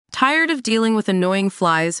Tired of dealing with annoying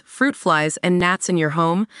flies, fruit flies, and gnats in your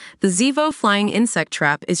home? The Zevo Flying Insect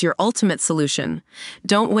Trap is your ultimate solution.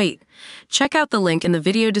 Don't wait. Check out the link in the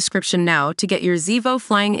video description now to get your Zevo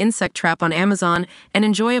Flying Insect Trap on Amazon and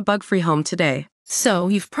enjoy a bug-free home today. So,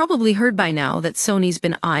 you've probably heard by now that Sony's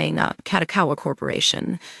been eyeing up Kadokawa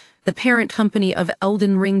Corporation, the parent company of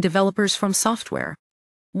Elden Ring developers FromSoftware.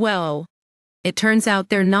 Well, it turns out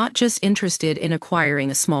they're not just interested in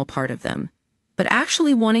acquiring a small part of them, but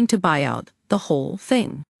actually wanting to buy out the whole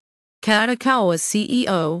thing. Kadokawa's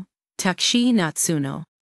CEO, Takeshi Natsuno,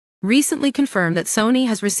 recently confirmed that Sony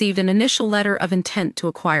has received an initial letter of intent to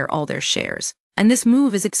acquire all their shares, and this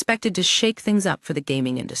move is expected to shake things up for the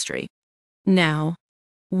gaming industry. Now,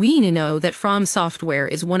 we know that FromSoftware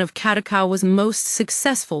is one of Kadokawa's most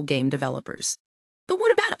successful game developers. But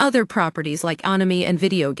what about other properties like anime and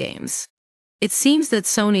video games? It seems that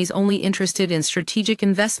Sony's only interested in strategic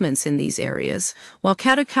investments in these areas, while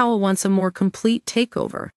Kadokawa wants a more complete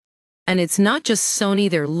takeover. And it's not just Sony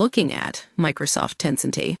they're looking at, Microsoft,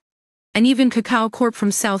 Tencent, and even Kadokawa Corp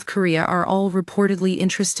from South Korea are all reportedly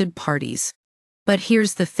interested parties. But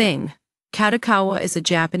here's the thing. Kadokawa is a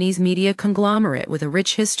Japanese media conglomerate with a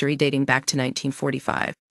rich history dating back to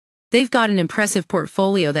 1945. They've got an impressive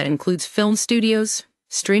portfolio that includes film studios,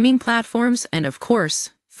 streaming platforms, and of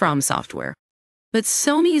course, FromSoftware. But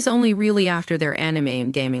Sony is only really after their anime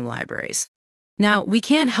and gaming libraries. Now, we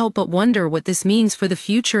can't help but wonder what this means for the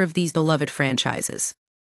future of these beloved franchises.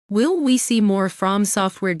 Will we see more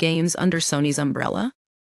FromSoftware games under Sony's umbrella?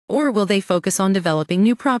 Or will they focus on developing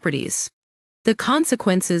new properties? The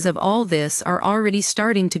consequences of all this are already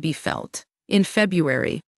starting to be felt. In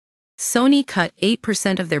February, Sony cut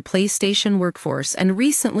 8% of their PlayStation workforce and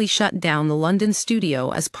recently shut down the London studio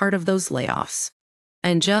as part of those layoffs.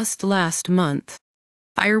 And just last month,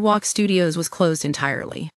 Firewalk Studios was closed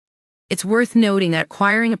entirely. It's worth noting that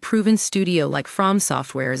acquiring a proven studio like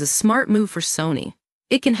FromSoftware is a smart move for Sony.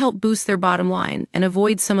 It can help boost their bottom line and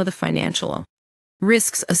avoid some of the financial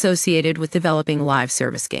risks associated with developing live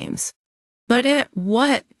service games. But at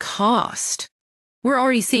what cost? We're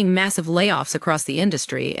already seeing massive layoffs across the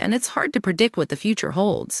industry, and it's hard to predict what the future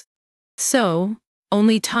holds. So,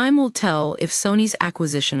 only time will tell if Sony's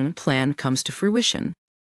acquisition plan comes to fruition.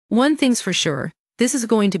 One thing's for sure, this is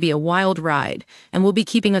going to be a wild ride, and we'll be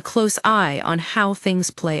keeping a close eye on how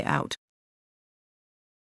things play out.